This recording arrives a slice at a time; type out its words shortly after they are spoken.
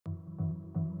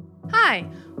Hi,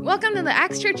 welcome to the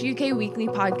Acts Church UK Weekly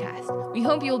Podcast. We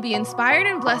hope you will be inspired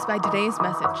and blessed by today's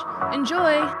message.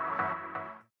 Enjoy!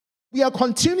 We are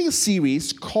continuing a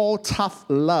series called Tough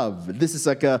Love. This is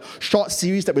like a short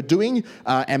series that we're doing,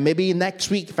 and maybe next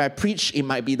week, if I preach, it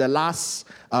might be the last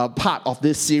part of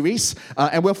this series.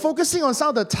 And we're focusing on some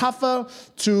of the tougher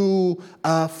to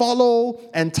follow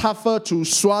and tougher to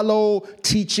swallow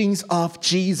teachings of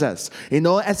Jesus. You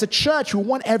know, as a church, we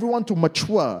want everyone to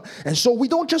mature. And so we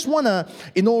don't just want to,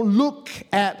 look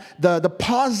at the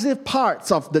positive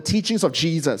parts of the teachings of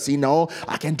Jesus.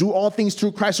 I can do all things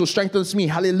through Christ who strengthens me.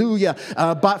 Hallelujah.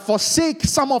 But forsake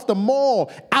some of the more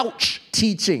ouch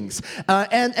teachings.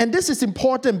 And this is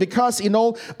important because,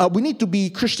 we need to be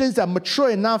Christians that are mature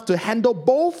enough to handle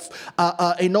both,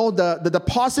 the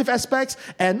positive aspects,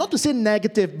 and not to say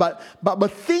negative, but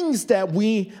things that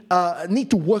we need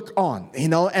to work on,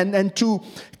 and to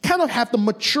kind of have the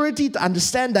maturity to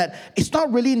understand that it's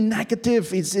not really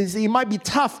negative. It might be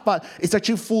tough, but it's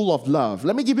actually full of love.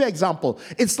 Let me give you an example.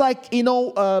 It's like,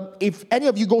 if any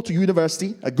of you go to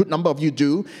university, a good number of you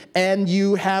do, and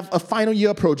you have a final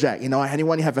year project,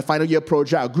 anyone you have a final year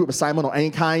project, a group assignment of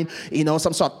any kind,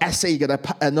 some sort of essay, you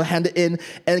gotta hand it in.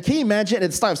 And can you imagine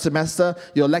at the start of semester,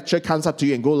 your lecturer comes up to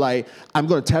you and go like, I'm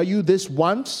going to tell you this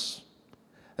once,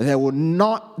 there will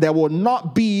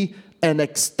not be an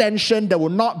extension, there will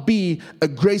not be a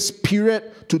grace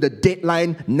period to the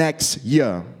deadline next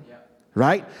year. Yeah.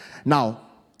 Right? Now,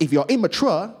 if you're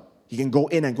immature, you can go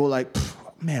in and go like,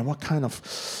 man, what kind of,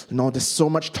 there's so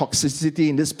much toxicity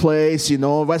in this place,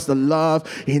 where's the love?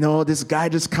 This guy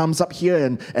just comes up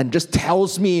here and just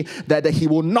tells me that he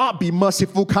will not be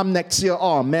merciful come next year.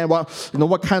 Oh man,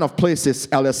 what kind of place is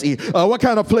LSE? What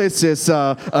kind of place is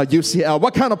UCL?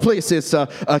 What kind of place is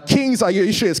Kings? Are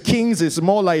you sure it's Kings? It's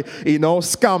more like,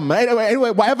 scum. Anyway,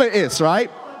 whatever it is,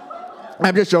 right?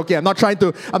 I'm just joking. I'm not trying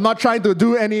to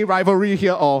do any rivalry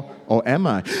here, or am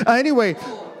I? Anyway,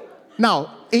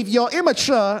 now, if you're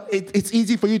immature, it's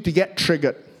easy for you to get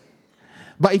triggered.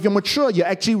 But if you're mature, you're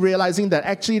actually realizing that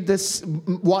actually this,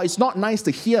 while it's not nice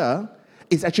to hear,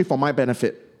 it's actually for my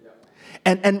benefit.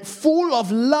 Yeah. And full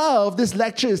of love, this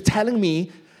lecture is telling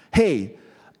me, hey,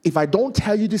 if I don't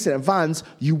tell you this in advance,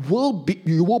 you will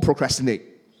procrastinate.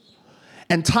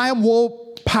 And time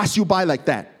will pass you by like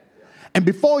that. And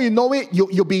before you know it,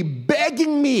 you'll be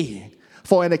begging me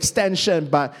for an extension,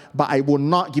 but I will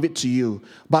not give it to you.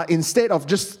 But instead of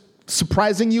just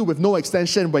surprising you with no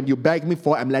extension when you beg me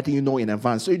for it, I'm letting you know in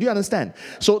advance. So do you understand?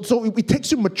 So it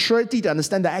takes you maturity to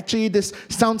understand that actually this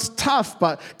sounds tough,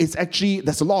 but it's actually,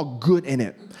 there's a lot of good in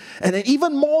it. And then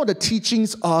even more, the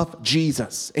teachings of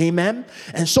Jesus. Amen?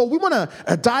 And so we want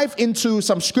to dive into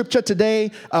some scripture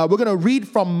today. We're going to read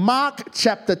from Mark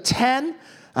chapter 10,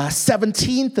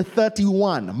 17 to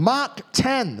 31. Mark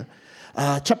 10.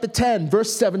 Chapter 10,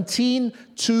 verse 17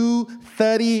 to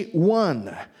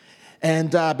 31.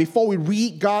 And before we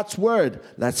read God's word,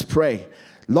 let's pray.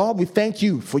 Lord, we thank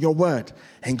you for your word.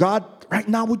 And God, right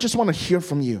now, we just want to hear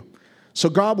from you. So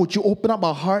God, would you open up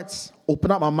our hearts,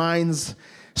 open up our minds,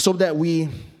 so that we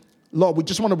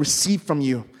just want to receive from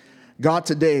you. God,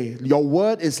 today, your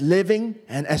word is living.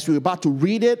 And as we're about to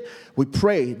read it, we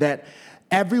pray that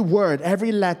every word,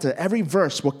 every letter, every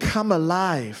verse will come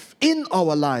alive in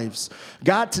our lives.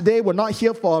 God, today we're not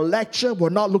here for a lecture. We're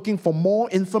not looking for more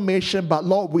information, but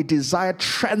Lord, we desire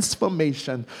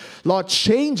transformation. Lord,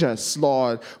 change us,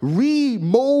 Lord.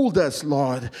 Remold us,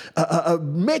 Lord.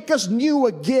 Make us new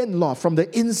again, Lord, from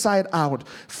the inside out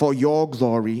for your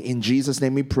glory. In Jesus'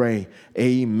 name we pray.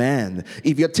 Amen.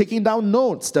 If you're taking down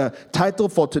notes, the title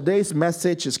for today's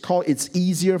message is called It's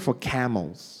Easier for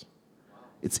Camels.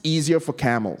 It's easier for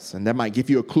camels. And that might give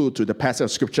you a clue to the passage of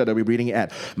scripture that we're reading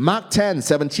at. Mark 10,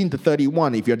 17 to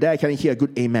 31. If you're there, can you hear a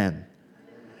good amen?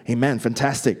 Amen.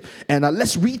 Fantastic. And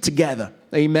let's read together.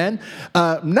 Amen.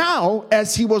 Now,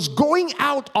 as he was going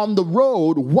out on the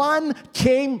road, one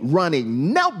came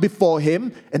running, knelt before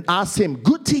him, and asked him,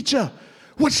 Good teacher,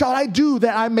 what shall I do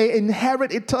that I may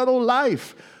inherit eternal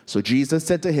life? So Jesus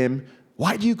said to him,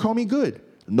 Why do you call me good?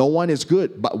 No one is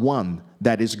good but one,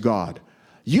 that is God.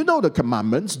 You know the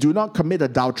commandments: do not commit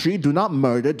adultery, do not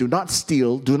murder, do not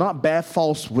steal, do not bear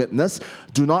false witness,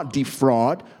 do not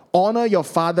defraud, honor your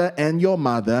father and your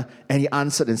mother. And he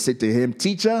answered and said to him,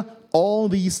 Teacher, all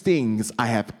these things I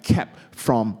have kept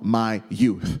from my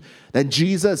youth. Then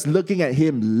Jesus, looking at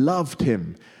him, loved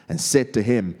him and said to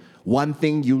him, One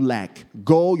thing you lack,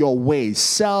 go your way,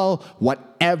 sell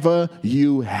whatever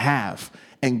you have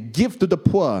and give to the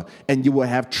poor, and you will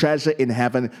have treasure in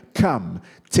heaven. Come,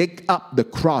 take up the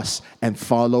cross and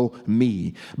follow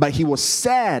me. But he was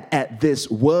sad at this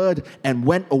word and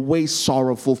went away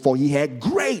sorrowful, for he had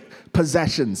great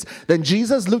possessions. Then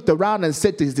Jesus looked around and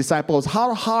said to his disciples,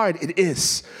 how hard it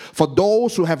is for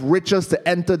those who have riches to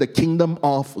enter the kingdom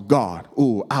of God.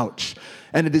 Ooh, ouch.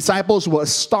 And the disciples were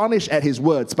astonished at his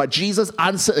words. But Jesus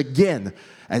answered again,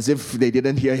 as if they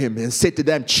didn't hear him, and said to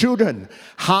them, children,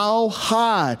 how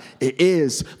hard it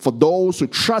is for those who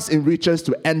trust in riches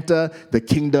to enter the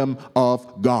kingdom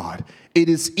of God. It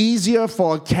is easier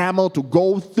for a camel to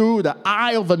go through the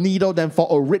eye of a needle than for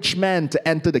a rich man to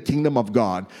enter the kingdom of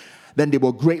God. Then they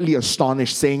were greatly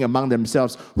astonished, saying among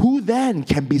themselves, who then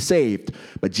can be saved?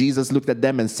 But Jesus looked at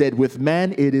them and said, with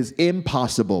man it is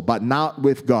impossible, but not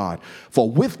with God. For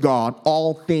with God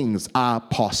all things are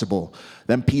possible.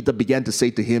 Then Peter began to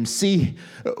say to him, see,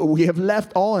 we have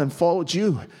left all and followed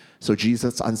you. So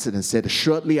Jesus answered and said,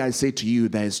 assuredly I say to you,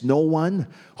 there is no one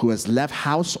who has left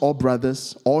house or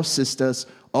brothers or sisters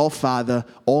or father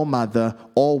or mother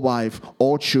or wife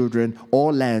or children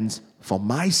or lands for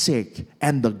my sake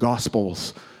and the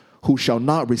gospel's, who shall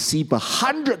not receive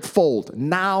 100-fold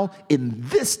now in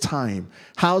this time,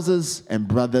 houses and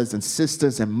brothers and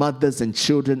sisters and mothers and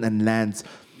children and lands,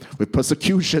 with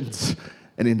persecutions,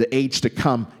 and in the age to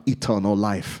come, eternal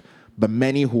life. But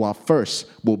many who are first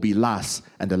will be last,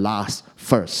 and the last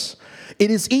first.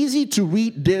 It is easy to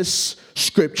read this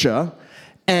scripture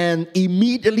and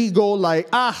immediately go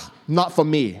like, not for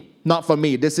me. Not for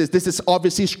me. This is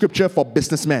obviously scripture for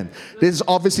businessmen. This is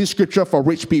obviously scripture for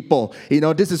rich people.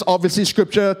 This is obviously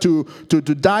scripture to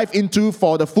dive into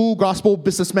for the full gospel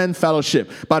businessman fellowship.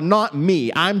 But not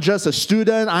me. I'm just a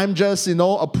student. I'm just,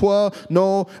 a poor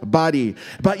nobody.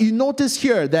 But you notice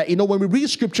here that, when we read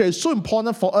scripture, it's so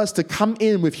important for us to come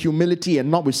in with humility and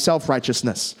not with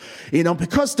self-righteousness.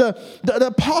 Because the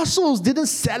apostles didn't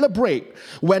celebrate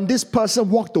when this person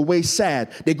walked away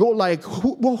sad. They go like,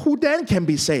 who then can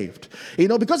be saved?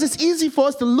 Because it's easy for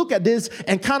us to look at this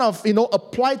and kind of,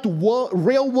 apply to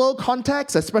real world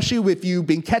context, especially if you've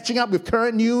been catching up with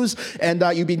current news and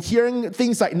you've been hearing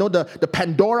things like, the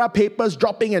Pandora Papers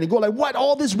dropping, and you go like, what?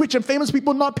 All these rich and famous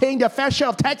people not paying their fair share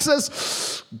of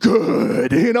taxes?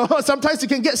 Good. Sometimes you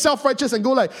can get self-righteous and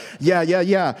go like, yeah.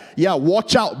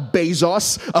 Watch out,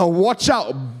 Bezos. Watch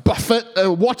out, Buffett.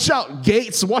 Watch out,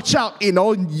 Gates. Watch out,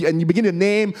 and you begin to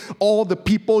name all the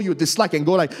people you dislike and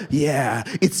go like, yeah,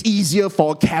 it's easier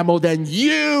for a camel than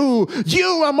you. You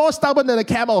are more stubborn than a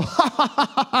camel.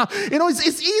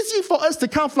 It's easy for us to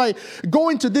kind of like go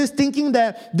into this thinking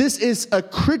that this is a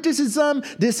criticism,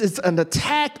 this is an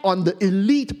attack on the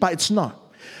elite, but it's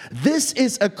not. This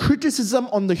is a criticism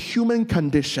on the human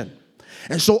condition.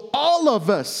 And so all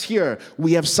of us here,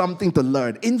 we have something to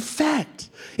learn. In fact,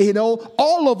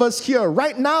 all of us here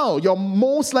right now, you're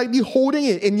most likely holding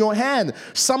it in your hand,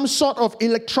 some sort of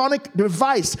electronic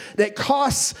device that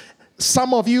costs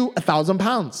some of you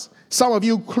 £1,000. Some of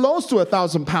you close to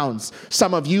 £1,000.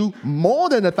 Some of you more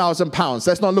than £1,000.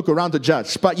 Let's not look around to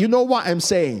judge. But you know what I'm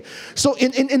saying. So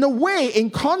in a way,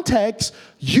 in context,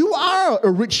 you are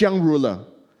a rich young ruler.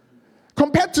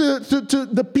 Compared to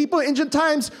the people in ancient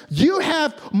times, you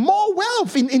have more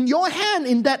wealth in your hand,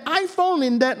 in that iPhone,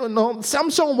 in that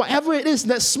Samsung, whatever it is,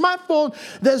 that smartphone.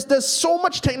 There's so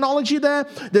much technology there.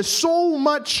 There's so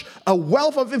much a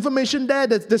wealth of information there.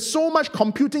 There's so much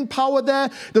computing power there.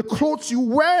 The clothes you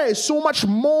wear is so much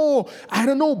more,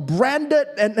 branded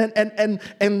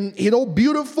and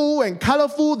beautiful and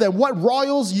colorful than what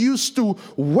royals used to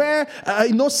wear.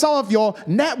 Some of your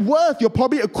net worth, you're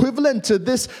probably equivalent to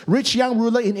this rich young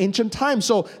ruler in ancient times.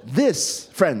 So this,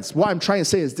 friends, what I'm trying to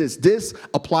say is this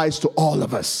applies to all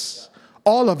of us.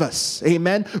 All of us.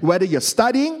 Amen. Whether you're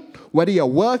studying, whether you're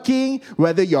working,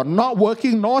 whether you're not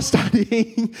working nor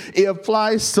studying, it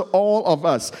applies to all of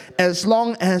us as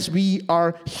long as we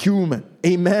are human.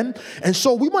 Amen. And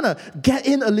so we want to get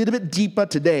in a little bit deeper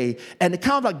today and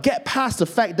kind of like get past the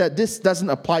fact that this doesn't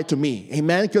apply to me.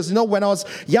 Amen. Because when I was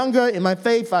younger in my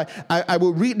faith, I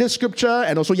would read this scripture,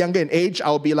 and also younger in age, I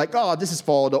would be like, oh, this is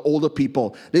for the older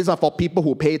people. These are for people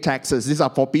who pay taxes. These are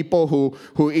for people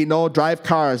who drive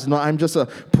cars. I'm just a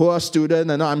poor student,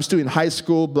 and I'm still in high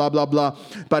school, blah, blah, blah.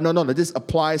 But no, this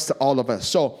applies to all of us.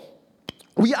 So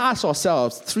we ask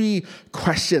ourselves 3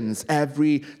 questions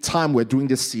every time we're doing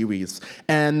this series.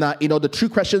 And, the 3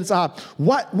 questions are,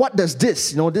 what does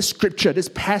this, this scripture, this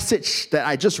passage that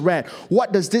I just read,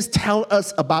 what does this tell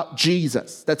us about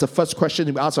Jesus? That's the first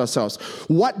question we ask ourselves.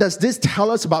 What does this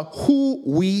tell us about who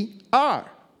we are?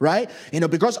 Right?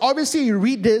 Because obviously you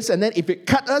read this, and then if it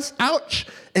cut us, ouch.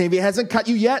 And if it hasn't cut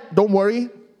you yet, don't worry.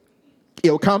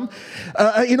 It'll come.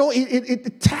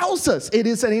 It tells us, it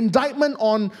is an indictment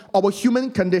on our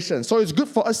human condition. So it's good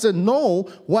for us to know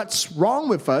what's wrong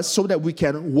with us so that we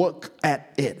can work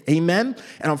at it. Amen?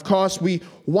 And of course, we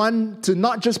want to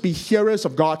not just be hearers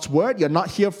of God's word. You're not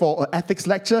here for an ethics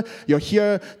lecture. You're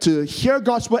here to hear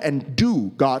God's word and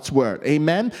do God's word.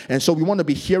 Amen? And so we want to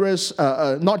be hearers,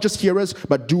 not just hearers,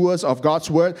 but doers of God's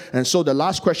word. And so the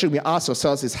last question we ask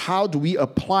ourselves is, how do we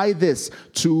apply this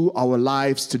to our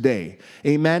lives today?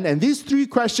 Amen? And these three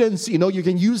questions, you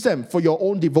can use them for your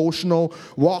own devotional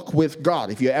walk with God.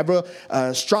 If you're ever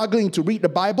struggling to read the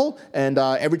Bible, and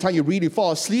every time you read, you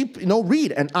fall asleep,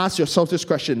 read and ask yourself this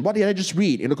question: what did I just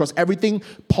read? Because everything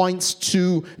points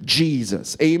to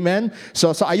Jesus. Amen?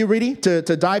 So are you ready to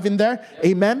dive in there?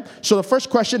 Amen? So the first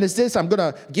question is this. I'm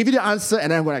going to give you the answer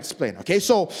and then I'm going to explain. Okay?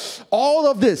 So all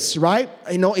of this, right?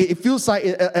 It feels like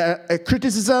a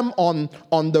criticism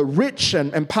on the rich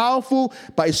and powerful,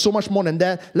 but it's so much more than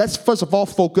that. Let's first of all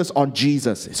focus on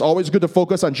Jesus. It's always good to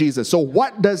focus on Jesus. So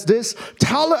what does this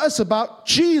tell us about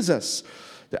Jesus?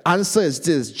 The answer is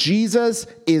this: Jesus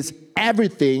is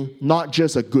everything, not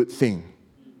just a good thing.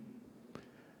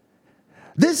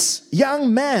 This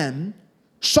young man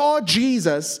saw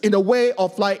Jesus in a way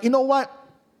of like,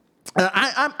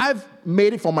 I've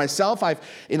made it for myself. I've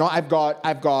got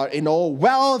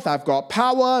wealth. I've got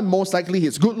power. Most likely,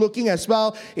 he's good looking as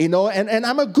well. And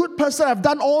I'm a good person. I've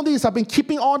done all these. I've been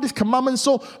keeping all these commandments.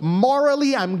 So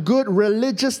morally, I'm good.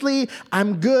 Religiously,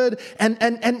 I'm good. And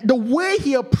the way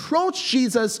he approached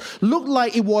Jesus looked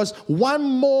like it was one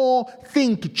more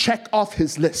thing to check off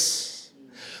his list.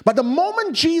 But the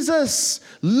moment Jesus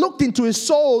looked into his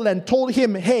soul and told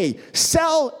him, hey,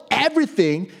 sell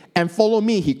everything and follow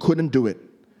me, he couldn't do it.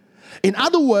 In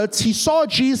other words, he saw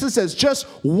Jesus as just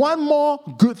one more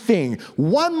good thing,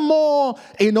 one more,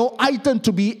 item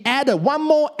to be added, one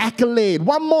more accolade,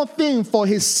 one more thing for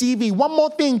his CV, one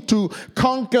more thing to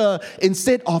conquer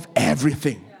instead of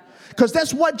everything. Because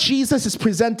that's what Jesus is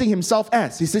presenting himself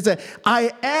as. He says that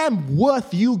I am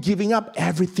worth you giving up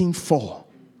everything for.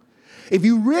 If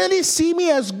you really see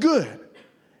me as good,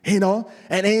 and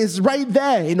it's right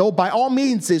there, by all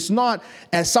means, it's not,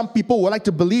 as some people would like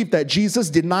to believe, that Jesus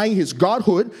denying his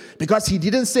godhood, because he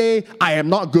didn't say, I am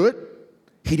not good.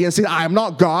 He didn't say, I am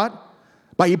not God.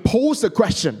 But he posed the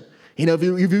question. If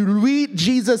you read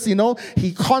Jesus,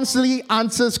 he constantly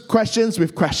answers questions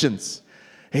with questions.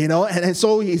 And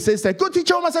so he says that, good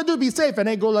teacher, what must I do to be safe? And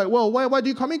they go like, well, why do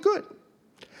you call me good?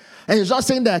 And he's not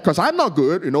saying that because I'm not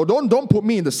good, don't put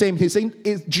me in the same. He's saying,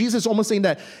 Jesus almost saying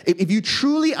that if you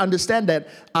truly understand that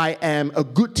I am a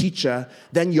good teacher,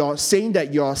 then you're saying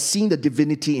that you're seeing the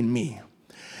divinity in me.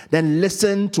 Then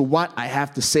listen to what I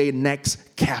have to say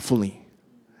next carefully.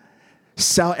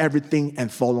 Sell everything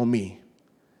and follow me.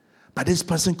 But this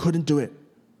person couldn't do it.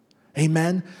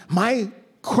 Amen? My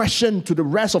question to the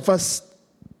rest of us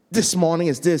this morning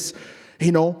is this,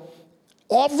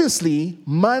 obviously,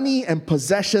 money and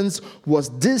possessions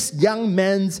was this young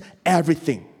man's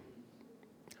everything.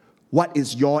 What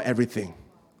is your everything?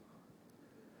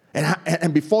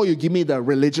 And before you give me the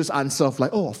religious answer of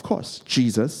like, oh, of course,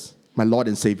 Jesus, my Lord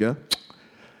and Savior,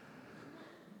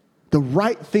 the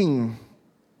right thing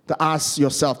to ask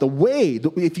yourself, the way,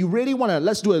 if you really want to,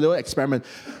 let's do a little experiment,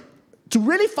 to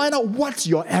really find out what's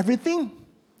your everything.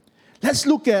 Let's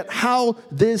look at how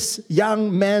this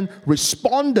young man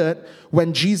responded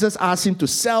when Jesus asked him to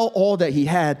sell all that he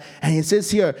had. And he says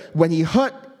here, when he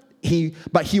heard,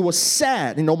 but he was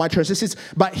sad. My translation says,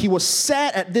 but he was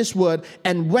sad at this word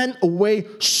and went away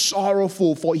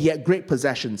sorrowful, for he had great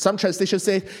possessions. Some translations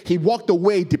say he walked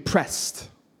away depressed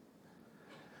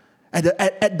at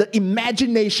the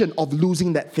imagination of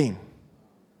losing that thing.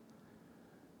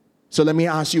 So let me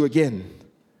ask you again.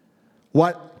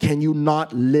 What can you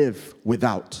not live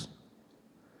without?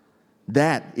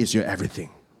 That is your everything.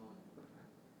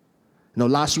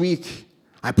 Last week,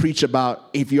 I preached about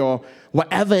if you're,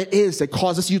 whatever it is that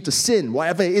causes you to sin,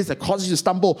 whatever it is that causes you to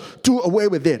stumble, do away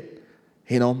with it.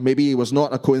 Maybe it was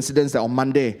not a coincidence that on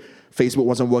Monday, Facebook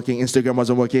wasn't working, Instagram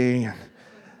wasn't working,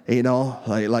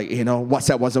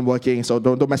 WhatsApp wasn't working, so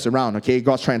don't mess around, okay?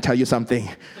 God's trying to tell you something.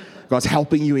 God's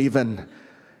helping you even.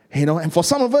 And for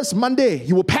some of us, Monday,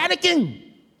 you were panicking.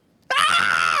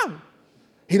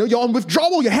 You're on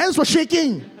withdrawal, your hands were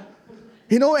shaking.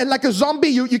 And like a zombie,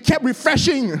 you kept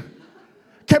refreshing your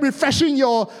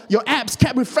apps,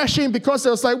 kept refreshing because it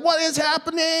was like, what is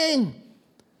happening?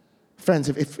 Friends,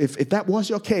 if that was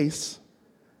your case,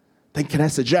 then can I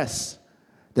suggest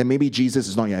that maybe Jesus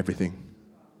is not your everything?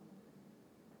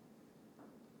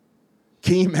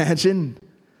 Can you imagine?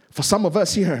 For some of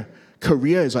us here,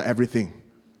 career is our everything.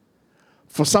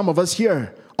 For some of us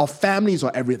here, our families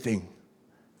are everything.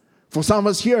 For some of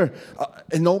us here,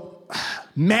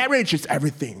 marriage is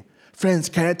everything. Friends,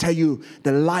 can I tell you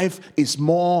that life is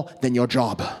more than your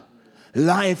job?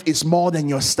 Life is more than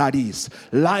your studies.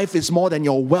 Life is more than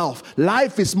your wealth.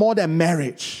 Life is more than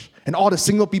marriage. And all the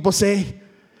single people say,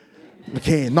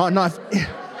 okay, not.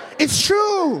 It's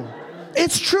true.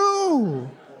 It's true.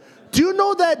 Do you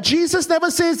know that Jesus never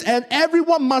says, and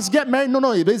everyone must get married?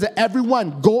 No, it says that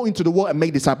everyone go into the world and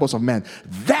make disciples of men.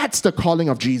 That's the calling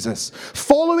of Jesus.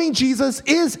 Following Jesus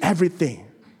is everything.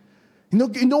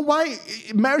 You know why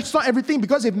marriage is not everything?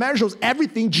 Because if marriage was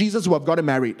everything, Jesus would have gotten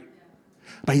married.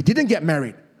 But he didn't get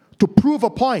married to prove a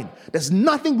point. There's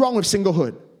nothing wrong with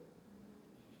singlehood.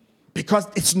 Because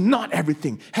it's not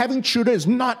everything. Having children is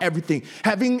not everything.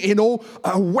 Having,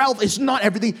 wealth is not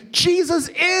everything. Jesus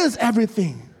is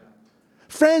everything.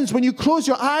 Friends, when you close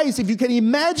your eyes, if you can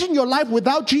imagine your life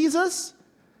without Jesus,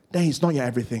 then he's not your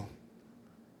everything.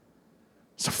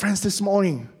 So friends, this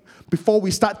morning, before we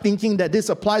start thinking that this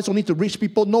applies only to rich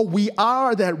people, no, we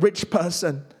are that rich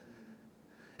person.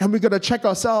 And we're going to check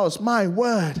ourselves. My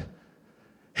word.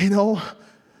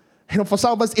 For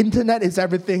some of us, internet is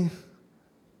everything.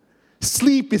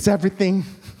 Sleep is everything.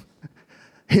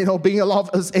 Being a lot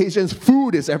of us Asians,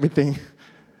 food is everything.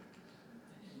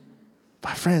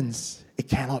 But friends, it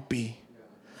cannot be.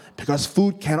 Because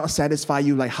food cannot satisfy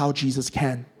you like how Jesus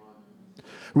can.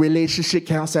 Relationship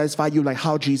cannot satisfy you like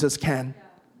how Jesus can.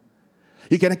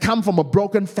 You can come from a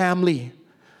broken family,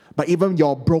 but even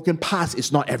your broken past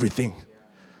is not everything.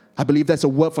 I believe that's a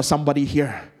word for somebody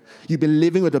here. You've been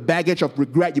living with a baggage of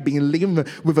regret. You've been living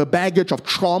with a baggage of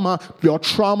trauma. Your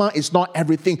trauma is not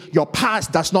everything. Your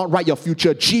past does not write your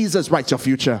future. Jesus writes your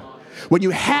future. When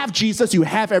you have Jesus, you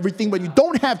have everything. When you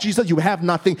don't have Jesus, you have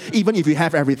nothing, even if you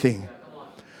have everything.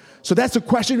 So that's the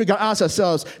question we got to ask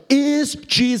ourselves. Is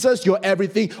Jesus your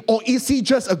everything, or is he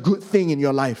just a good thing in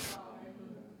your life?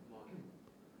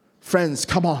 Friends,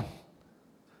 come on.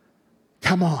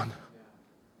 Come on.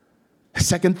 The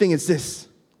second thing is this.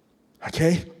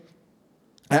 Okay?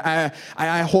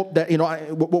 I hope that,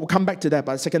 we'll come back to that,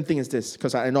 but the second thing is this,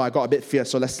 because I know I got a bit fierce,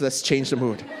 so let's change the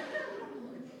mood.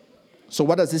 So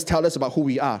what does this tell us about who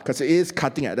we are? Because it is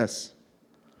cutting at us.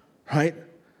 Right?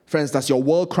 Friends, does your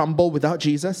world crumble without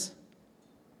Jesus?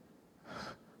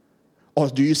 Or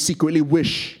do you secretly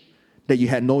wish that you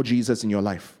had no Jesus in your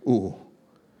life? Ooh.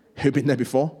 Have you been there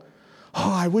before?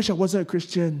 Oh, I wish I wasn't a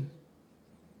Christian.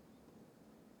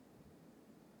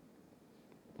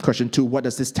 Question 2, what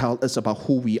does this tell us about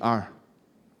who we are?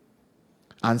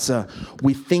 Answer,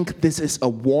 we think this is a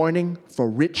warning for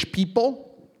rich people,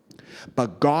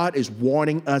 but God is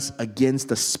warning us against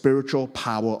the spiritual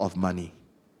power of money.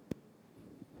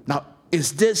 Now,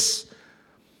 is this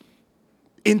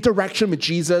interaction with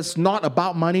Jesus not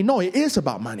about money? No, it is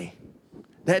about money.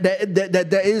 There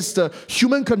is the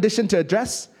human condition to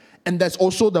address, and there's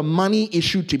also the money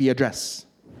issue to be addressed.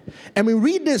 And we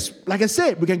read this, like I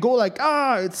said, we can go like,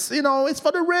 it's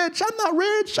for the rich. I'm not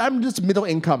rich. I'm just middle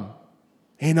income.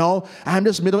 I'm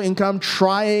just middle income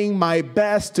trying my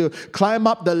best to climb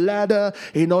up the ladder.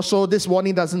 So this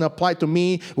warning doesn't apply to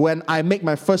me. When I make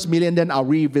my first million, then I'll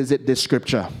revisit this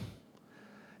scripture.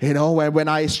 When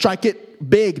I strike it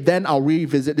big, then I'll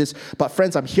revisit this. But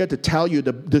friends, I'm here to tell you,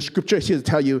 the scripture is here to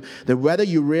tell you that whether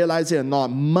you realize it or not,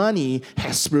 money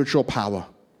has spiritual power.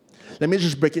 Let me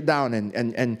just break it down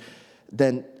and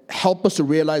then help us to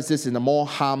realize this in a more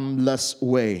harmless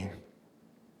way.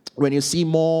 When you see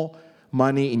more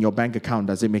money in your bank account,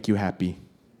 does it make you happy?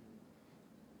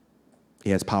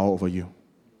 It has power over you.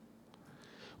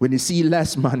 When you see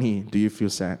less money, do you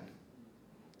feel sad?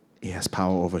 It has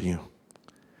power over you.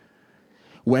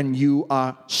 When you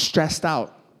are stressed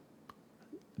out,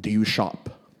 do you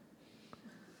shop?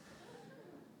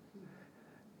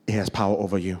 It has power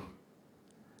over you.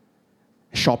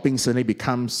 Shopping suddenly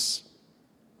becomes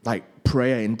like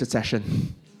prayer and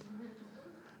intercession.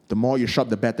 The more you shop,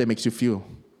 the better it makes you feel.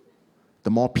 The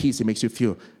more peace it makes you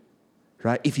feel.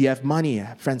 Right? If you have money,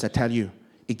 friends, I tell you,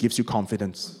 it gives you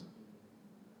confidence.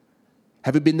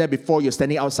 Have you been there before? You're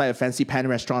standing outside a fancy pan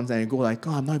restaurant and you go like,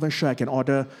 I'm not even sure I can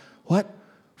order, what?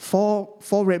 Four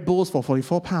Red Bulls for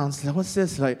 44 pounds. Like, what's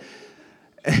this? Like,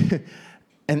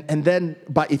 and then,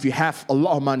 but if you have a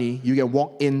lot of money, you can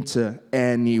walk into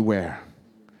anywhere.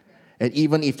 And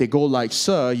even if they go like,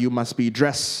 sir, you must be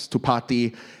dressed to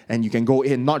party, and you can go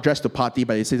in, not dressed to party,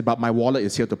 but it says, but my wallet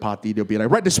is here to party, they'll be like,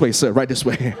 right this way, sir, right this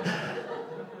way.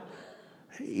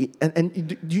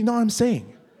 and do you know what I'm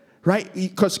saying? Right?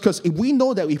 Because we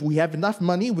know that if we have enough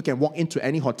money, we can walk into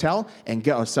any hotel and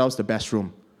get ourselves the best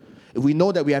room. If we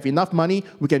know that we have enough money,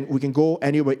 we can go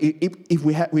anywhere.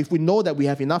 If we know that we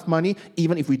have enough money,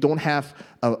 even if we don't have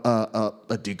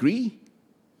a degree,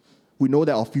 we know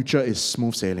that our future is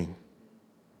smooth sailing.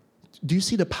 Do you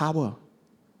see the power?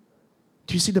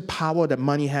 Do you see the power that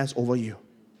money has over you?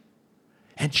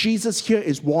 And Jesus here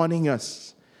is warning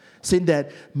us, saying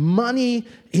that money,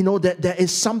 that there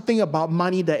is something about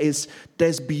money that's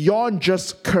beyond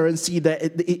just currency, that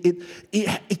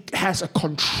it has a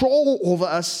control over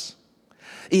us.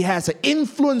 It has an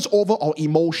influence over our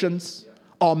emotions,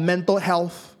 our mental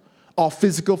health, our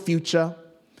physical future.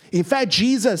 In fact,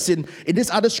 Jesus, in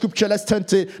this other scripture, let's turn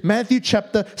to Matthew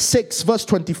chapter 6, verse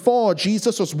 24.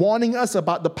 Jesus was warning us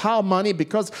about the power of money,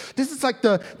 because this is like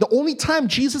the only time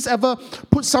Jesus ever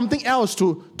put something else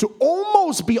to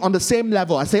almost be on the same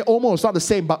level. I say almost, not the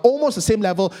same, but almost the same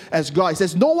level as God. He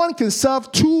says, no one can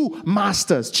serve two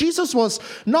masters. Jesus was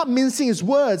not mincing his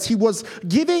words. He was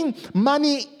giving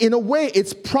money, in a way,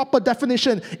 its proper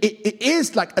definition. It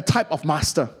is like a type of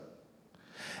master.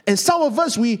 And some of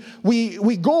us, we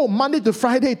go Monday to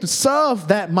Friday to serve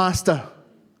that master.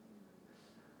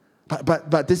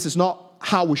 But this is not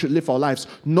how we should live our lives.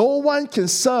 No one can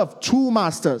serve two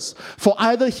masters, for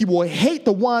either he will hate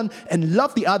the one and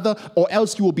love the other, or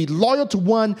else you will be loyal to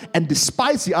one and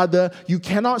despise the other. You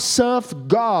cannot serve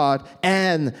God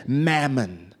and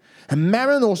mammon. And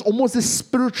mammon was almost this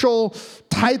spiritual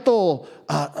title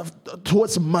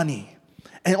towards money.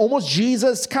 And almost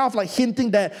Jesus kind of like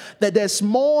hinting that there's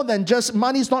more than just,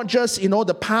 money's not just,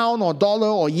 the pound or dollar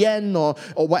or yen or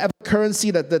whatever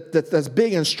currency that's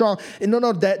big and strong.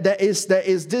 No, there is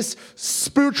this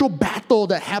spiritual battle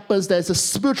that happens. There's a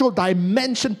spiritual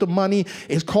dimension to money.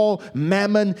 It's called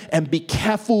mammon, and be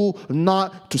careful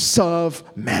not to serve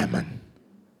mammon.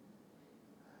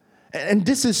 And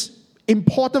this is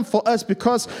important for us,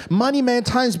 because money many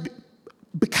times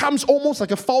becomes almost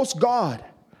like a false god.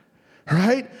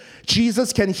 Right?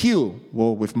 Jesus can heal.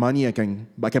 Well, with money, I can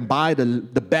buy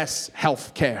the best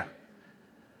health care.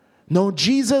 No,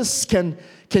 Jesus can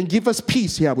give us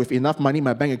peace. Yeah, with enough money in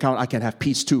my bank account, I can have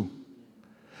peace too.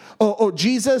 Oh,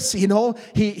 Jesus, he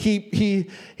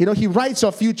writes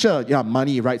your future. Yeah,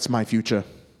 money writes my future.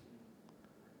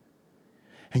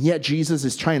 And yet Jesus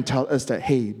is trying to tell us that,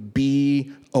 hey,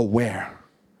 be aware.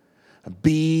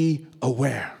 Be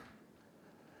aware.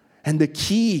 And the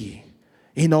key,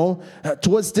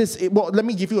 towards this, let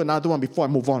me give you another one before I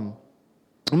move on.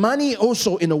 Money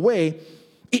also, in a way,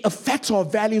 it affects our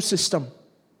value system.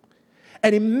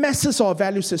 And it messes our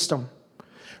value system.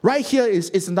 Right here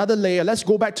is another layer. Let's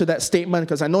go back to that statement,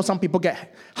 because I know some people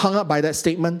get hung up by that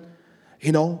statement.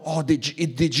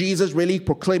 Did Jesus really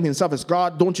proclaim himself as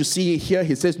God? Don't you see it here?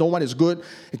 He says no one is good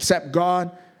except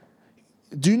God.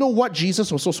 Do you know what Jesus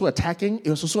was also attacking? He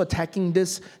was also attacking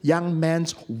this young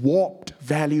man's warped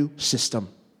value system.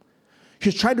 He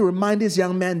was trying to remind this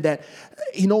young man that,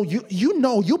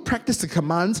 you practice the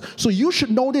commands, so you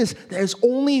should know this. There's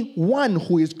only one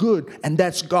who is good, and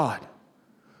that's God.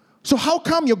 So how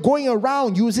come you're going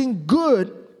around using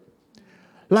good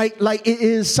like it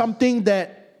is something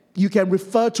that you can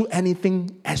refer to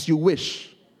anything as you wish?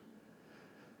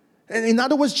 And in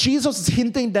other words, Jesus is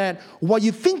hinting that while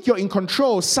you think you're in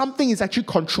control, something is actually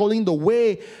controlling the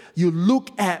way you look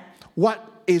at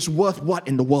what is worth what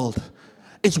in the world.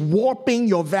 It's warping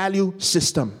your value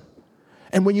system.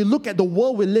 And when you look at the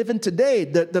world we live in today,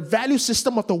 the value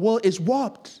system of the world is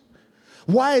warped.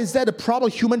 Why is that a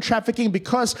problem? Human trafficking,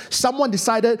 because someone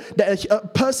decided that a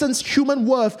person's human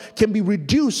worth can be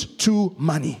reduced to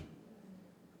money.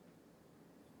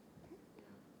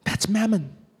 That's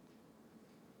mammon.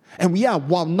 And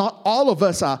while not all of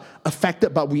us are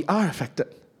affected, but we are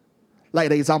affected. Like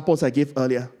the examples I gave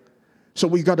earlier. So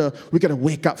we gotta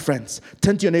wake up, friends.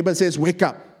 Turn to your neighbor and say, wake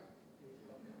up.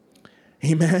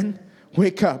 Amen?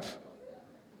 Wake up.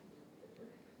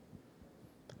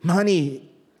 Money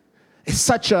is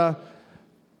such a,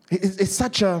 the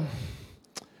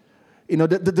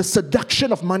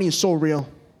seduction of money is so real.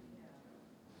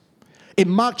 In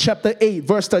Mark chapter 8,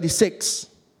 verse 36,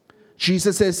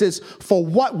 Jesus says this, for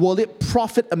what will it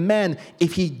profit a man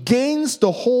if he gains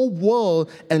the whole world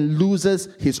and loses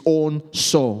his own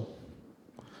soul?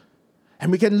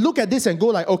 And we can look at this and go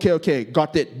like, okay,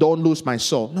 got it, don't lose my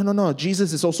soul. No.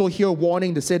 Jesus is also here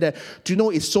warning to say that, do you know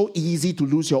it's so easy to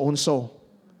lose your own soul?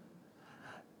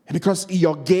 Because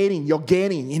you're gaining, you're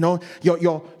winning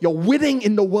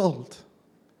in the world.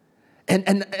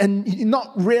 And you're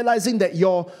not realizing that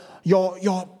you're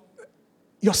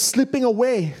slipping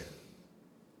away.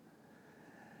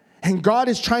 And God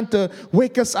is trying to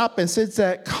wake us up and says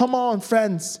that, come on,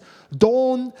 friends,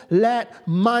 don't let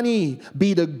money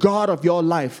be the God of your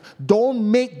life.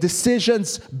 Don't make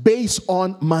decisions based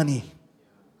on money.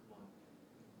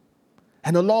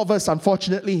 And a lot of us,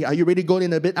 unfortunately, are you ready going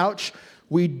in a bit? Ouch.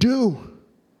 We do.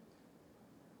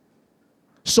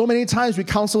 So many times we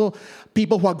counsel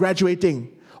people who are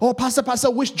graduating. Oh, Pastor,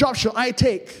 which job should I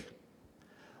take?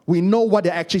 We know what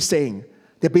they're actually saying.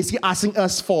 They're basically asking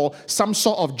us for some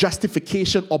sort of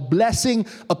justification or blessing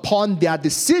upon their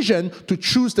decision to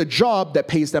choose the job that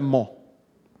pays them more.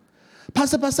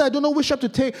 Pastor, I don't know which job to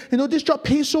take. This job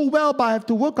pays so well, but I have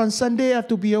to work on Sunday. I have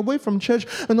to be away from church.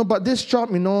 But this job,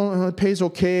 pays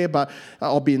okay, but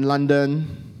I'll be in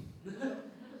London.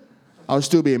 I'll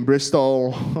still be in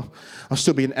Bristol. I'll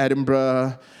still be in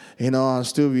Edinburgh. I'll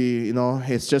still be,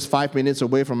 it's just 5 minutes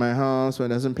away from my house, so it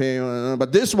doesn't pay.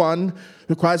 But this one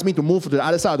requires me to move to the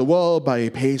other side of the world, but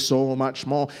it pays so much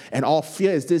more. And our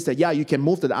fear is this, that, you can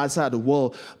move to the other side of the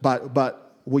world,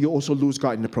 but will you also lose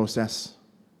God in the process?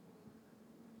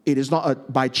 It is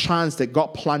not by chance that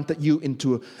God planted you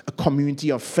into a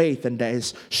community of faith, and there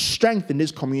is strength in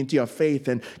this community of faith.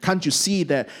 And can't you see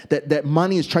that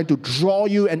money is trying to draw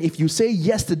you? And if you say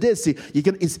yes to this,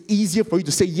 it's easier for you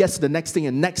to say yes to the next thing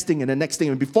and next thing and the next thing.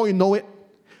 And before you know it,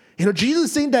 Jesus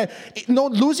is saying that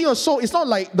losing your soul, it's not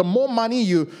like the more money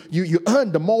you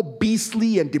earn, the more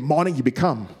beastly and demonic you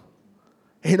become.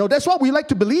 That's what we like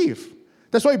to believe.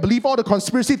 That's why we believe all the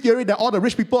conspiracy theory that all the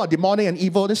rich people are demonic and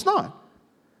evil. It's not.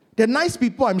 They're nice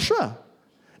people, I'm sure.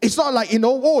 It's not like, the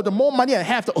more money I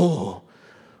have,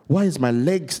 why is my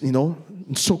legs,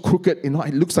 so crooked?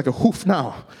 It looks like a hoof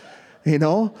now.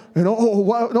 Now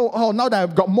that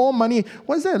I've got more money,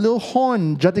 why is there a little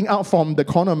horn jutting out from the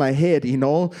corner of my head?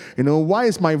 Why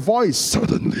is my voice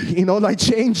suddenly,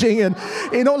 changing? And,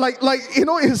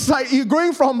 it's like you're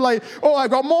going from I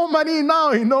got more money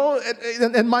now,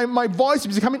 and my voice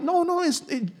is becoming,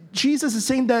 Jesus is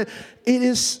saying that it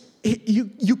is,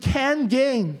 you can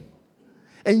gain,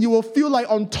 and you will feel like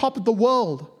on top of the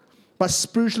world, but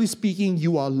spiritually speaking,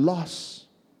 you are lost.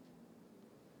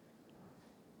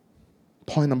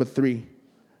 Point number 3,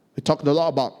 we talked a lot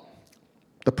about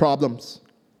the problems,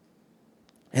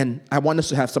 and I want us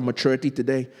to have some maturity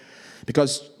today,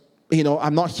 because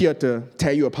I'm not here to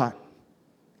tear you apart.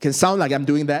 It can sound like I'm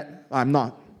doing that. I'm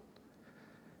not,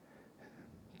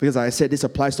 because I said this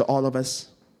applies to all of us.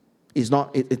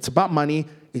 It's about money.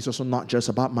 It's also not just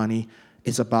about money.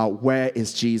 It's about where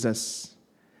is Jesus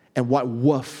and what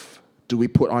worth do we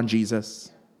put on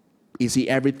Jesus? Is he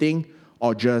everything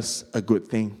or just a good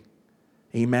thing?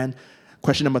 Amen.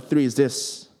 Question number 3 is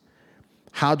this.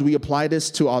 How do we apply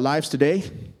this to our lives today?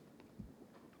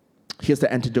 Here's the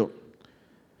antidote.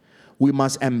 We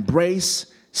must embrace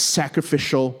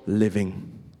sacrificial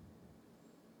living.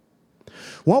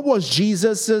 What was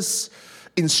Jesus's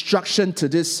instruction to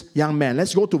this young man?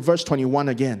 Let's go to verse 21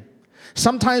 again.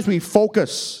 Sometimes we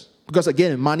focus, because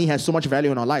again, money has so much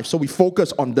value in our life, so we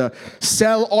focus on the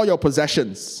sell all your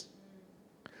possessions.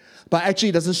 But actually,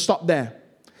 it doesn't stop there.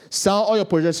 Sell all your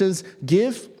possessions,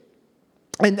 give.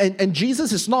 And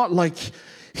Jesus is not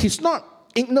he's not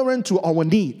ignorant to our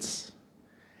needs.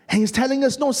 And he's telling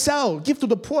us, no, sell, give to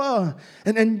the poor,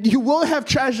 and you will have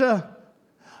treasure.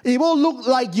 It will look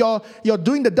like you're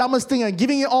doing the dumbest thing and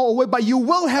giving it all away, but you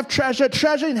will have treasure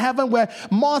in heaven where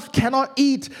moth cannot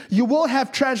eat. You will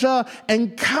have treasure,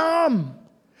 and come,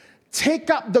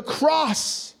 take up the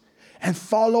cross and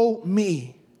follow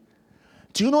me.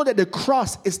 Do you know that the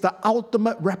cross is the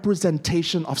ultimate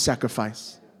representation of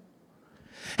sacrifice?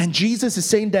 And Jesus is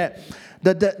saying that,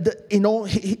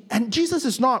 and Jesus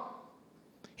is not,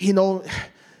 he's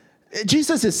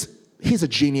a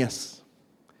genius.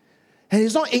 And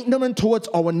he's not ignorant towards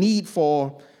our need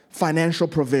for financial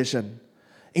provision.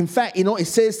 In fact, it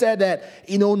says there that,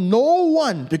 no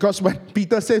one, because when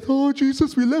Peter said, oh,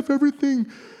 Jesus, we left everything.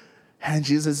 And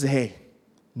Jesus said, hey,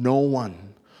 no one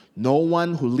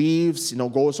who leaves,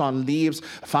 goes on, leaves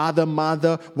father,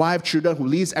 mother, wife, children, who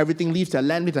leaves everything, leaves their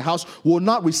land, leaves their house, will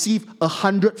not receive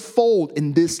 100-fold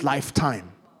in this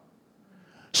lifetime.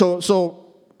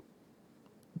 So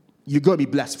you're going to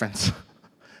be blessed, friends.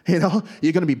 You're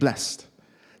going to be blessed.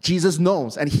 Jesus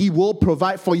knows, and he will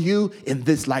provide for you in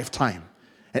this lifetime.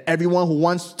 And everyone who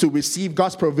wants to receive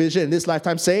God's provision in this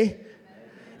lifetime, say,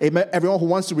 amen. Everyone who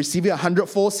wants to receive it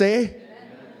 100-fold, say, amen.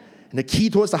 And the key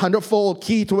towards the 100-fold,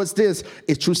 key towards this,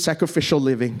 is through sacrificial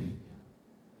living.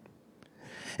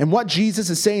 And what Jesus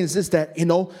is saying is this, that,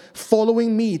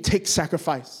 following me takes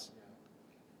sacrifice.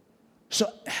 So,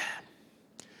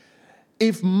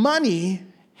 if money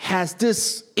has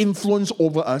this influence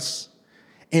over us,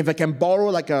 If I can borrow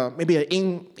like maybe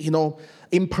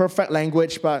imperfect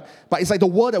language, but it's like the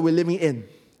world that we're living in.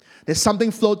 There's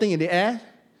something floating in the air,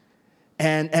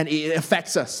 and it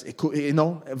affects us. It could,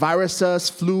 viruses,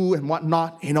 flu, and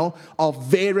whatnot, of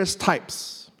various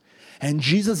types. And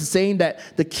Jesus is saying that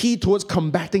the key towards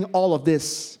combating all of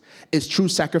this is true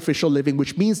sacrificial living,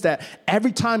 which means that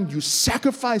every time you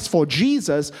sacrifice for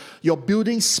Jesus, you're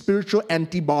building spiritual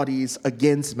antibodies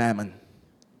against mammon.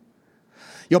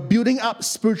 You're building up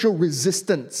spiritual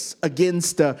resistance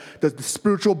against the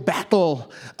spiritual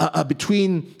battle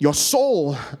between your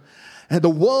soul and the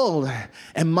world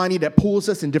and money that pulls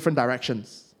us in different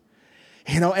directions.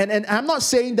 And I'm not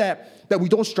saying that we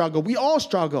don't struggle. We all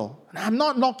struggle. I'm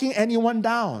not knocking anyone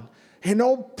down.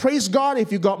 Praise God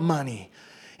if you got money.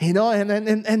 And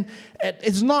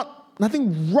it's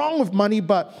nothing wrong with money,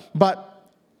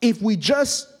 but if we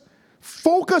just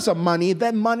focus on money,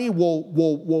 then money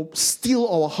will steal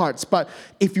our hearts. But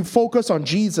if you focus on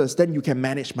Jesus, then you can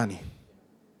manage money.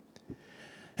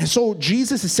 And so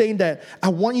Jesus is saying that I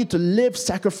want you to live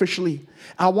sacrificially.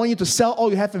 I want you to sell all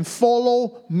you have and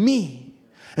follow me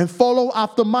and follow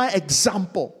after my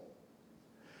example.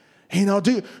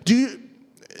 Do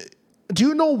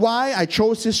you know why I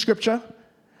chose this scripture?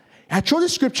 I chose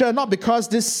this scripture not because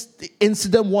this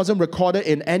incident wasn't recorded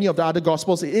in any of the other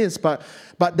gospels. It is, but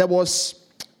there was,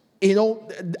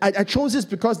 I chose this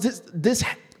because this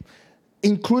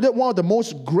included one of the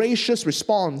most gracious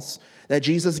response that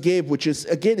Jesus gave, which is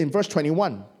again in verse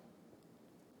 21.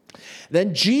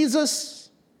 Then Jesus,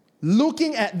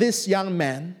 looking at this young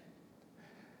man,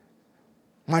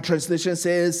 my translation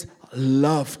says,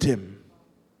 loved him.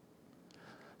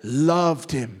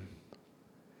 Loved him.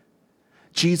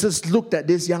 Jesus looked at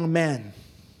this young man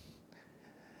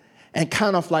and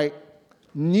kind of like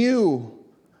knew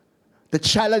the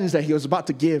challenge that he was about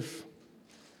to give,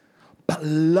 but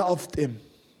loved him.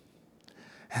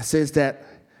 And says that,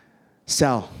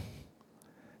 sell.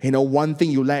 One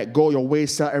thing you let go your way,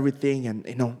 sell everything.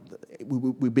 And,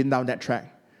 we've been down that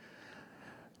track.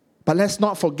 But let's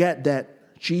not forget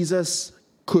that Jesus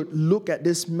could look at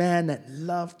this man and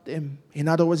loved him. In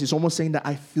other words, he's almost saying that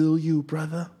I feel you,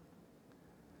 brother.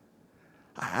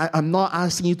 I'm not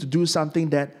asking you to do something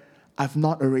that I've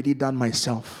not already done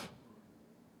myself.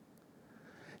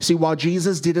 See, while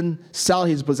Jesus didn't sell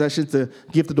his possessions to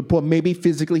give to the poor, maybe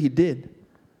physically he did.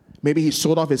 Maybe he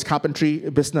sold off his carpentry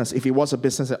business, if it was a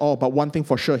business at all. But one thing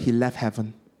for sure, he left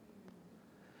heaven.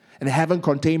 And heaven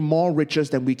contained more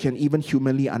riches than we can even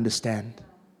humanly understand.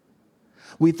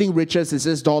 We think riches is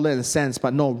just dollar and cents,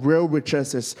 but no, real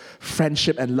riches is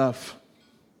friendship and love.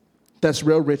 That's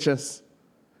real riches.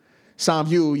 Some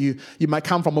of you might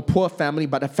come from a poor family,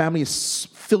 but a family is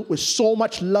filled with so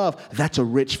much love. That's a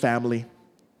rich family.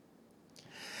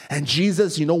 And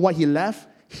Jesus, you know what he left?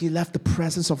 He left the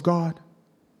presence of God.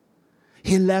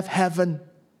 He left heaven.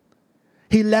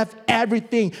 He left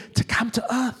everything to come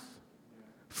to earth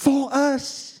for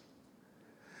us.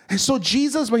 And so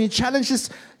Jesus, when he challenged this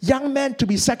young man to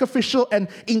be sacrificial and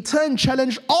in turn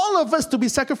challenged all of us to be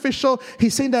sacrificial,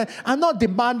 he's saying that I'm not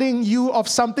demanding you of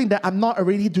something that I'm not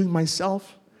already doing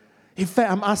myself. In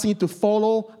fact, I'm asking you to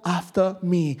follow after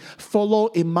me. Follow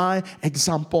in my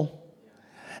example.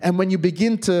 And when you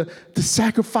begin to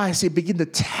sacrifice, you begin to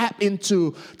tap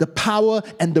into the power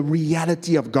and the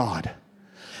reality of God.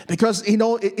 Because,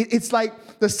 it's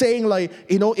like the saying,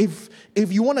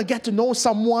 if you want to get to know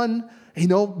someone,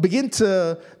 begin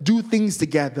to do things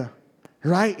together,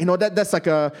 right? That's like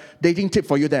a dating tip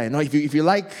for you there. If you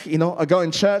like, a girl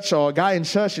in church or a guy in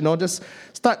church, just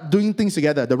start doing things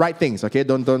together, the right things, okay?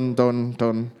 Don't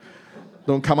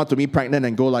come up to me pregnant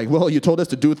and go like, well, you told us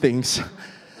to do things.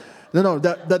 No,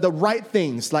 the right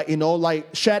things, like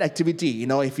shared activity.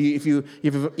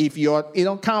 If you're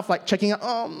kind of like checking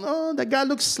out, that guy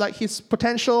looks like his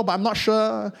potential, but I'm not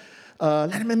sure.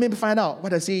 Let me maybe find out.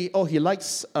 What does he? Oh, he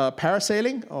likes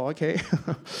parasailing. Oh, okay.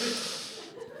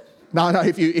 Now,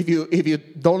 if you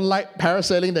don't like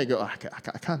parasailing, then you go, I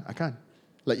can't.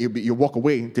 Like you walk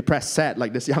away depressed, sad,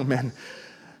 like this young man.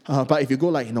 But if you go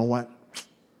like, you know what?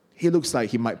 He looks like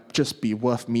he might just be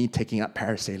worth me taking up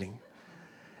parasailing.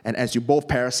 And as you both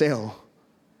parasail,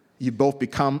 you both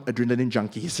become adrenaline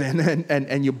junkies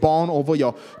and you bond over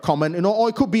your common, or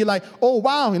it could be like, oh,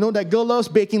 wow, that girl loves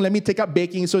baking. Let me take up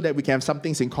baking so that we can have some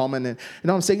things in common. And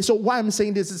what I'm saying? So why I'm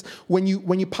saying this is when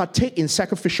you partake in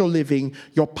sacrificial living,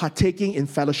 you're partaking in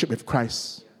fellowship with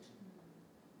Christ.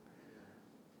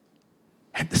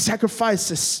 And the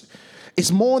sacrifice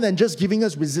is more than just giving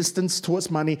us resistance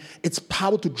towards money. It's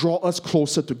power to draw us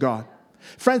closer to God.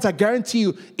 Friends, I guarantee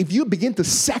you, if you begin to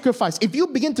sacrifice, if you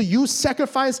begin to use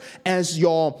sacrifice as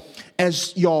your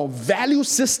value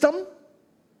system,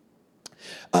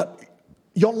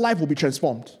 your life will be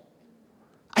transformed.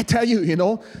 I tell you,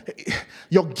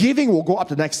 your giving will go up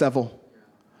to the next level.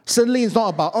 Suddenly it's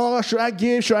not about, should I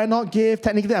give, should I not give?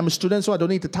 Technically, I'm a student, so I don't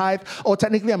need to tithe. Or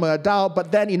technically, I'm an adult,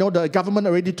 but then, the government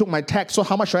already took my tax, so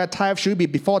how much should I tithe? Should it be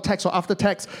before tax or after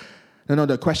tax? No,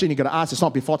 the question you got to ask is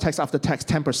not before tax, after tax,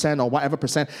 10% or whatever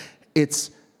percent.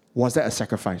 It's, was that a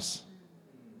sacrifice?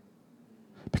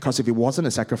 Because if it wasn't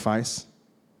a sacrifice,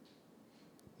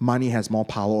 money has more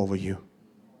power over you.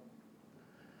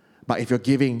 But if you're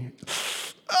giving,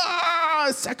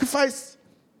 sacrifice,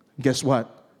 guess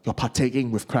what? You're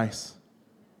partaking with Christ.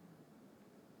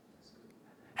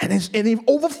 And it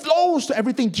overflows to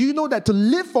everything. Do you know that to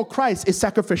live for Christ is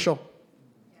sacrificial?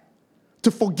 To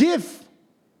forgive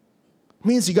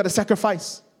means you got to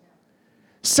sacrifice.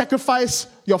 Sacrifice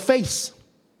your face.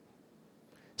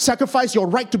 Sacrifice your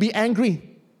right to be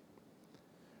angry.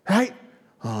 Right?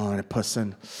 Oh, that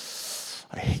person,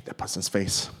 I hate that person's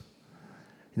face.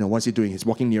 What's he doing? He's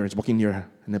walking near.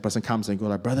 And the person comes and goes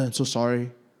like, brother, I'm so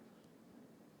sorry.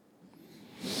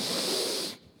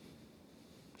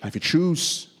 If you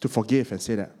choose to forgive and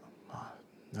say that,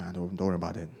 don't worry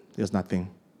about it. There's nothing.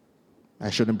 I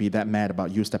shouldn't be that mad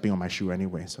about you stepping on my shoe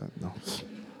anyway. So no.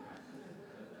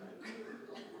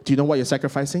 Do you know what you're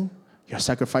sacrificing? You're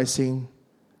sacrificing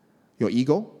your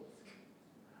ego.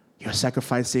 You're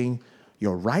sacrificing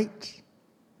your right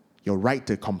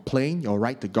to complain, your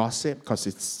right to gossip, because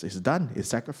it's done. It's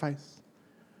sacrificed.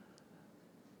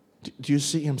 Do you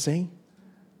see what I'm saying?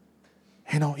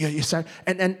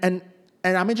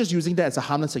 And I'm just using that as a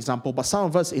harmless example, but some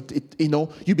of us,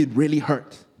 you've been really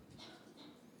hurt.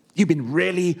 You've been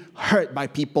really hurt by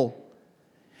people.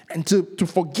 And to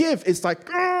forgive is like,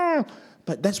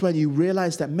 but that's when you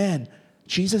realize that, man,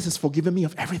 Jesus has forgiven me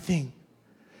of everything.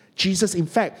 Jesus, in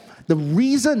fact, the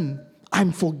reason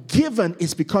I'm forgiven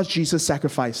is because Jesus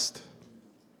sacrificed.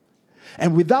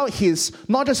 And without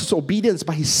not just his obedience,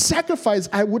 but his sacrifice,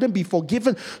 I wouldn't be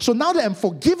forgiven. So now that I'm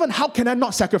forgiven, how can I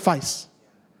not sacrifice?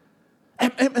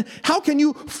 And how can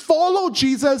you follow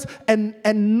Jesus and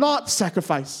not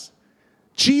sacrifice?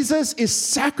 Jesus is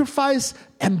sacrifice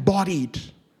embodied,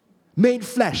 made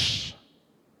flesh.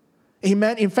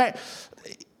 Amen. In fact,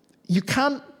 you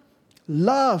can't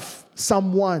love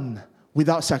someone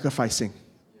without sacrificing.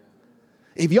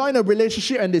 If you're in a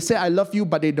relationship and they say, I love you,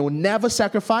 but they don't never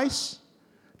sacrifice,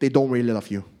 they don't really love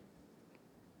you.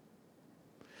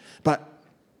 But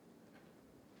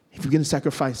if you're going to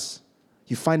sacrifice,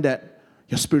 you find that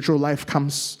your spiritual life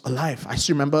comes alive. I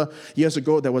still remember years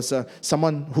ago, there was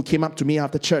someone who came up to me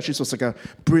after church. This was like a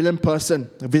brilliant person.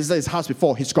 I visited his house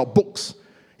before. He's got books.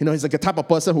 He's like a type of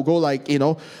person who go like,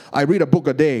 I read a book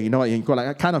a day, and you go like,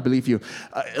 I kind of believe you.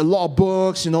 A lot of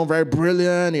books, very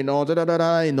brilliant,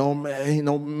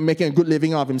 making a good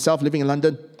living out of himself, living in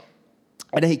London.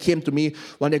 And then he came to me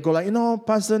one day, go like,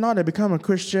 Pastor, now that I become a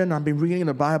Christian, I've been reading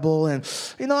the Bible, and,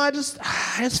 I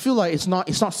just feel like it's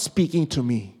not speaking to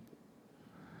me.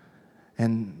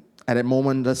 And at that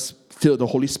moment, just filled with the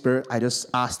Holy Spirit, I just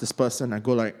asked this person, I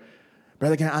go like,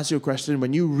 brother, can I ask you a question?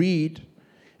 When you read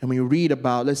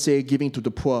about, let's say, giving to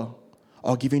the poor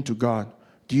or giving to God,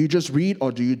 do you just read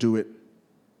or do you do it?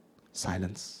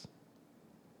 Silence.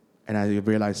 And I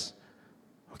realized,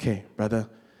 okay, brother,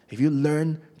 if you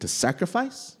learn to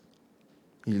sacrifice,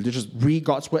 you just read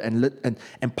God's word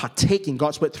and partake in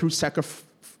God's word through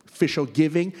sacrificial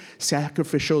giving,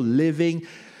 sacrificial living,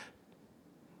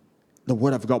 the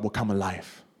word of God will come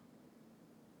alive.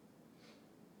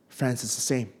 Friends, it's the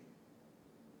same.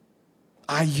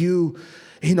 Are you,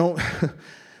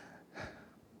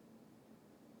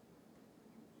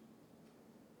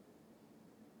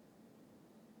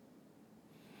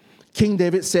 King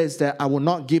David says that I will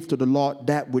not give to the Lord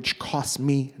that which costs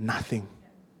me nothing.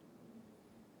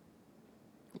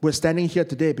 We're standing here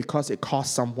today because it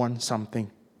cost someone something.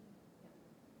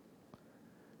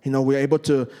 We're able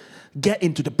to get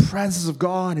into the presence of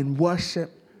God and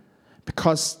worship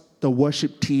because the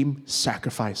worship team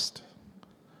sacrificed.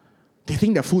 Do you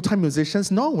think they're full-time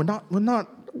musicians? No, we're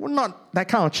not that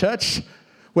kind of church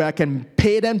where I can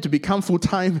pay them to become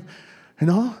full-time.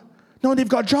 No, they've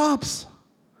got jobs.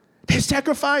 They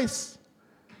sacrifice.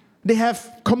 They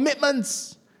have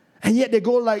commitments. And yet they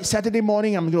go like, Saturday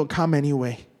morning, I'm going to come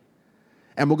anyway.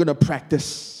 And we're going to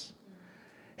practice.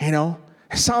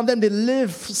 Some of them, they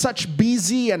live such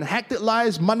busy and hectic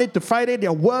lives. Monday to Friday,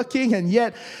 they're working. And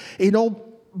yet,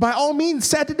 by all means,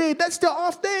 Saturday, that's their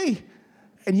off day.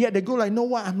 And yet they go like,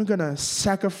 what? I'm going to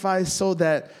sacrifice so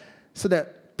that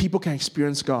people can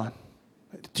experience God.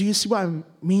 Do you see what I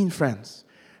mean, friends?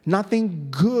 Nothing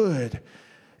good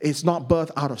is not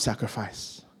birthed out of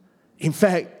sacrifice. In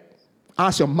fact,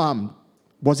 ask your mom,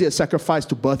 was it a sacrifice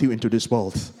to birth you into this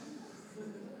world?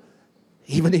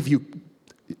 Even if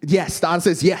yes, the answer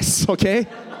is yes, okay?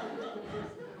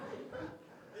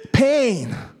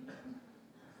 Pain.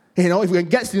 If we can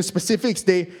get to the specifics,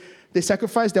 they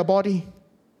sacrifice their body.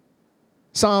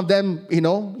 Some of them,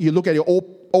 you look at your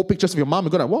old pictures of your mom,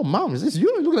 you go like, whoa, mom, is this you?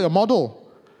 You look like a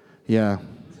model. Yeah.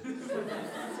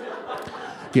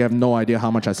 You have no idea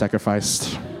how much I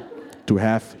sacrificed to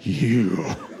have you.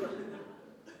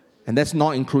 And that's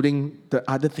not including the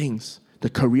other things, the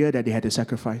career that they had to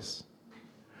sacrifice.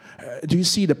 Do you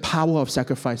see the power of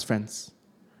sacrifice, friends?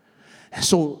 And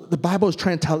so the Bible is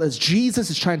trying to tell us, Jesus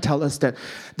is trying to tell us that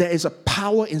there is a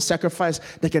power in sacrifice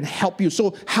that can help you.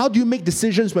 So how do you make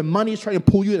decisions when money is trying to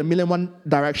pull you in a million one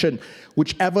direction?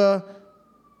 Whichever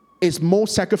is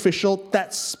most sacrificial,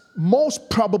 that's most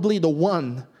probably the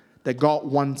one that God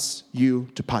wants you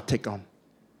to partake on.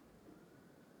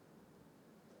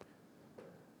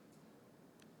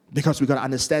 Because we've got to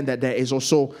understand that there is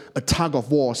also a tug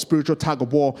of war, spiritual tug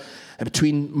of war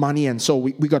between money, and so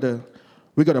we got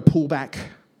to pull back,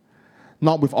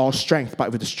 not with our strength,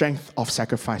 but with the strength of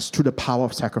sacrifice, through the power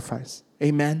of sacrifice.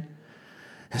 Amen.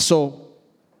 And so,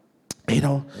 I'm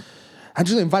just going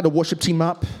to invite the worship team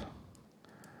up.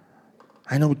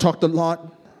 I know we talked a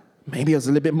lot. Maybe it was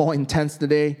a little bit more intense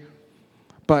today,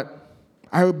 but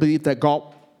I would believe that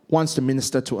God wants to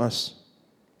minister to us.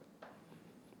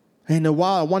 And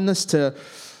while I want us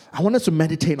to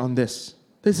meditate on this.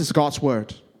 This is God's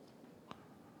word.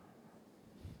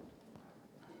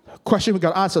 The question we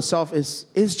got to ask ourselves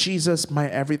is Jesus my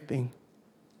everything?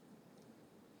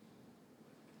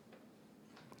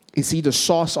 Is he the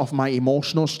source of my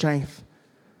emotional strength,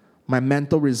 my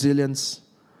mental resilience,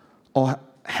 or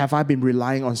have I been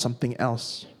relying on something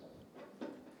else?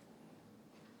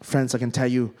 Friends, I can tell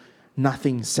you,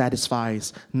 nothing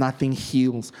satisfies, nothing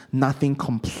heals, nothing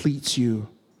completes you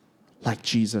like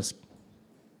Jesus.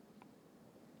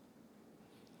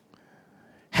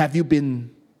 Have you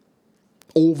been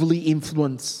overly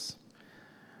influenced?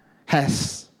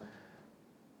 Has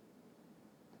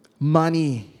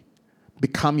money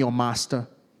become your master?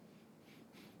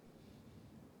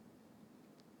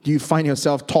 Do you find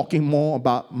yourself talking more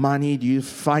about money? Do you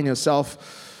find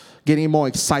yourself getting more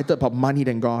excited about money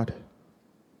than God?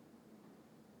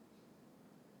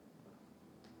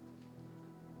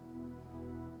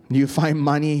 Do you find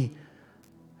money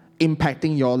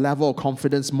impacting your level of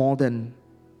confidence more than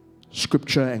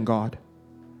Scripture and God?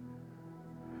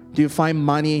 Do you find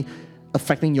money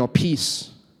affecting your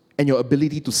peace and your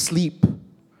ability to sleep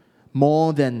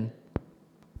more than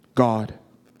God?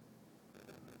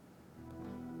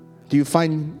 Do you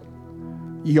find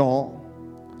your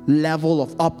level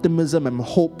of optimism and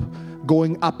hope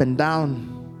going up and down,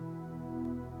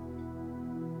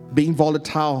 being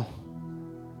volatile,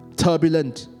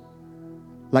 turbulent,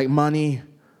 like money?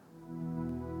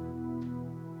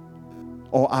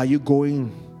 Or are you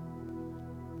going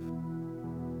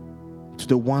to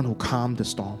the one who calmed the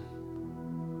storm?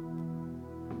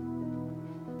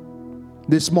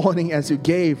 This morning as you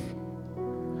gave,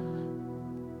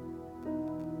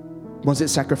 was it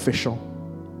sacrificial?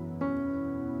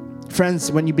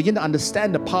 Friends, when you begin to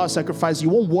understand the power of sacrifice, you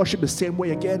won't worship the same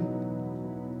way again.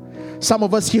 Some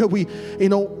of us here, we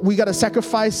got to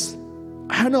sacrifice,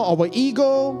 our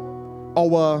ego,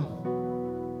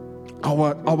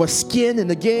 our skin in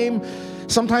the game.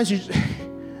 Sometimes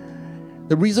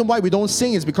the reason why we don't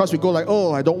sing is because we go like,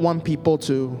 oh, I don't want people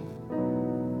to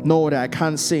know that I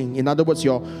can't sing. In other words,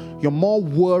 you're more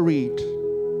worried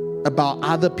about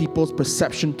other people's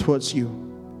perception towards you.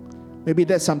 Maybe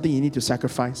that's something you need to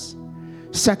sacrifice.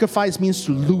 Sacrifice means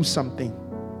to lose something.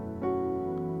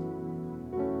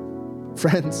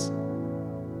 Friends,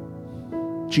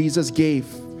 Jesus gave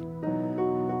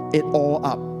it all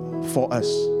up for us,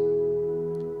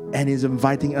 and He's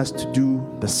inviting us to do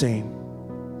the same.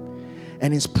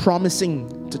 And He's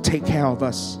promising to take care of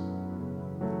us.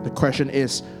 The question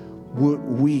is, would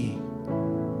we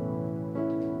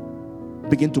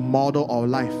begin to model our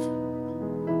life?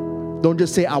 Don't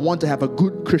just say, I want to have a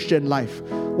good Christian life.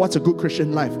 What's a good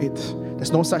Christian life?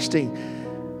 There's no such thing.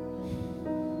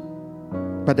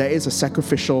 But there is a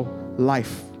sacrificial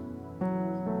life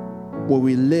where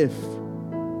we live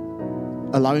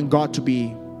allowing God to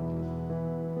be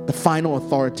the final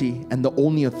authority and the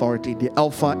only authority, the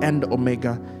Alpha and the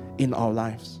Omega in our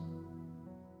lives.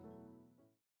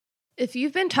 If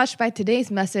you've been touched by today's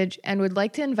message and would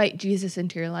like to invite Jesus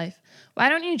into your life, why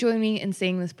don't you join me in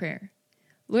saying this prayer?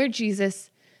 Lord Jesus,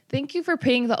 Thank you for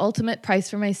paying the ultimate price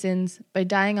for my sins by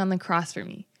dying on the cross for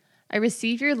me. I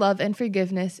receive your love and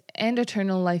forgiveness and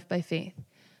eternal life by faith.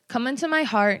 Come into my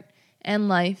heart and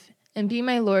life and be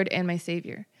my Lord and my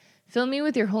Savior. Fill me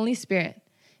with your Holy Spirit.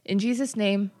 In Jesus'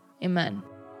 name, amen.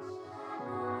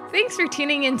 Thanks for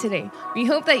tuning in today. We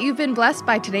hope that you've been blessed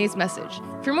by today's message.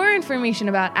 For more information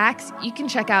about Acts, you can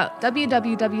check out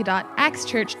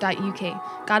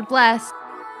www.actschurch.uk. God bless.